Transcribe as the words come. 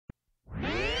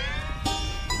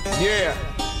Yeah,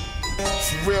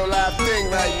 it's a real live thing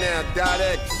right now. Dot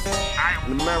X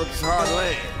in America's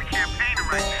heartland. We campaigning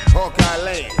right now. Hawkeye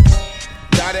land.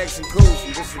 Dot X and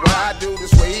Coolzey. This is what I do,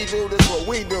 this is what he do, this is what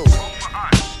we do. Vote for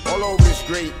us. All over this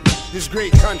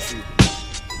great country.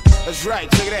 That's right,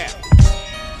 check it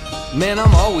out. Man,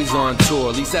 I'm always on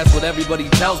tour, at least that's what everybody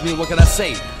tells me. What can I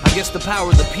say? I guess the power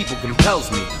of the people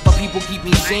compels me. My people keep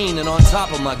me sane and on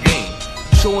top of my game,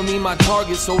 showing me my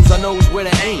target so I knows where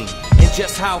to aim, and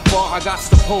just how far I got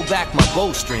to pull back my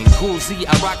bowstring. Coolzey,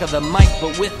 I rock the mic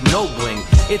but with no bling.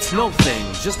 It's no thing,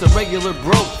 just a regular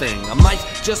bro thing. A mic's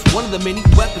just one of the many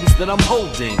weapons that I'm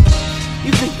holding.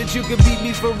 You think that you can beat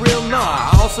me for real? Nah,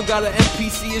 I also got an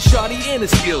MPC, a shawty, and a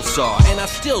skill saw. And I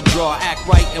still draw, act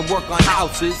right, and work on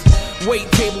houses. Wait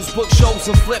tables, book shows,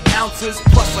 and flip ounces.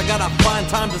 Plus I gotta find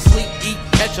time to sleep, eat,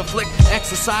 catch a flick,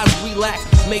 exercise, relax,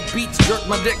 make beats, jerk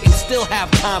my dick, and still have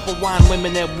time for wine,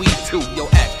 women, and weed too. Yo,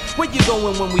 X, where you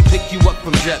going when we pick you up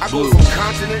from JetBlue? I go from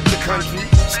continent to country,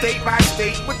 state by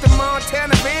state, with the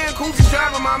Montana van. Coolzey's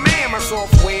driving my man, my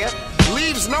software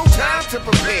leaves no time to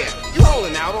prepare. You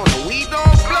holding out on the weed,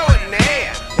 dog? Blow it in the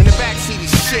air. In the backseat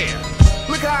is Cher.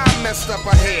 Look how I messed up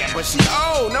her hair. But she,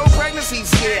 no pregnancy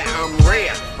scare. I'm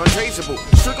rare, untraceable,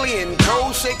 strictly in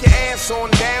code. Shake your ass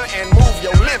on down and move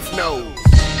your lymph nodes.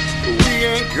 We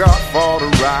ain't got far to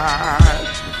ride.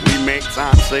 If we make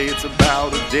time, say it's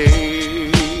about a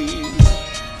day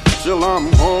till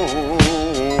I'm home.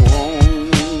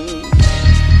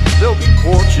 There'll be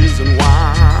porches and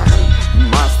wine.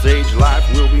 My stage life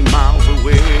will be miles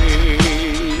away,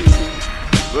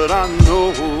 but I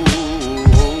know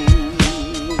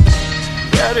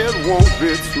that it won't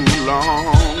be too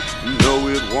long. No,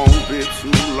 it won't be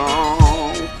too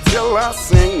long till I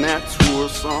sing that tour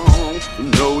song.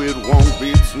 No, it won't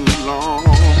be too long.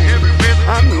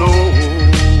 I know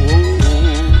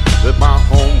that my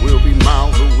home will be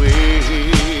miles away,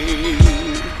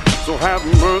 so have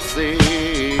mercy.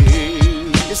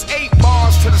 It's 8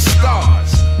 bars to the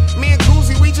stars. Me and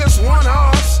Coolzey, we just want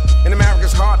ours. In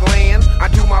America's heartland, I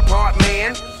do my part,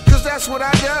 man, cause that's what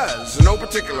I does. No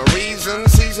particular reason,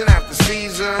 season after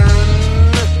season.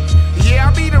 Yeah,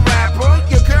 I be the rapper.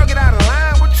 Your girl get out of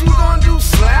line, what you gonna do,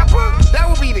 slap her? That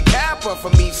would be the capper for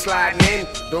me sliding in.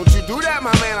 Don't you do that,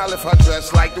 my man, I lift her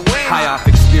dress like the wind. High off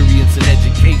experience and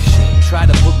education, try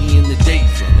to put me in the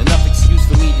days in. Enough excuse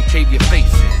for me to cave your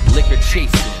face in. Liquor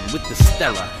chasing with the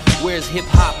Stella. Where's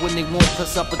hip-hop when they won't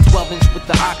press up a 12-inch with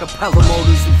the acapella?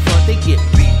 Promoters in front, they get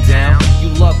beat down. You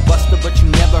love Buster, but you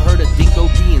never heard of Dingo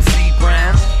D and C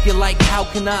Brown. You're like, how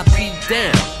can I be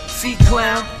down?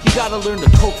 C-Clown, you gotta learn to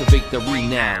cultivate the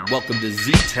renown. Welcome to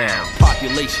Z-Town.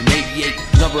 Population 88,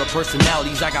 number of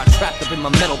personalities I got trapped up in my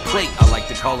metal plate. I like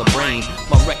to call a brain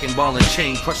my wrecking ball and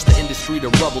chain. Crush the industry to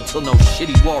rubble till no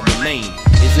shitty wall remain.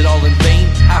 Is it all in vain?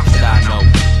 How could I know?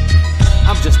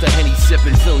 I'm just a Henny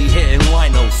sipping, Philly hitting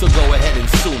wino, so go ahead and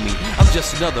sue me. I'm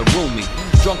just another roomie,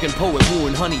 drunken poet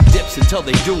wooing honey dips until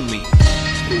they do me.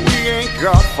 We ain't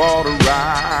got far to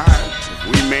ride. If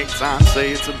we make time,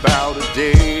 say it's about a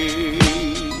day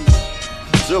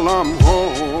till I'm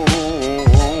home.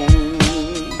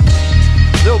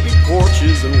 There'll be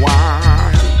porches and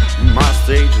wine. My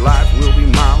stage life will be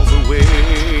miles away,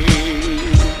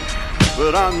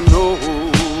 but I know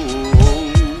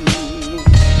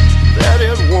that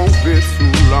it won't be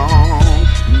too long.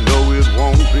 No, it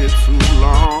won't be too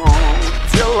long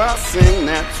till I sing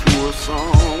that tour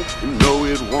song. No,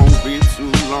 it won't be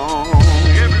too long.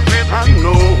 I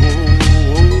know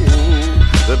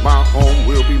that my home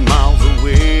will be miles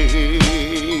away,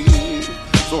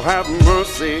 so have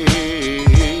mercy.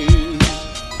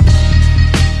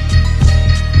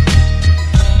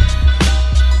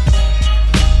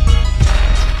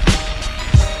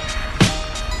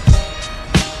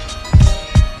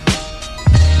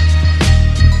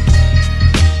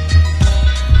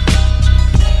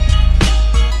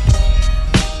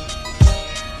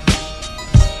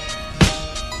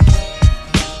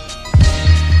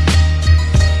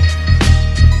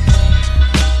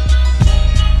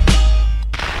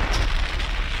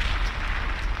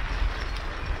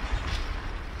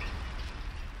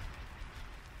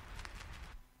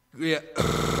 Yeah,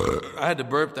 I had to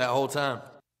burp that whole time.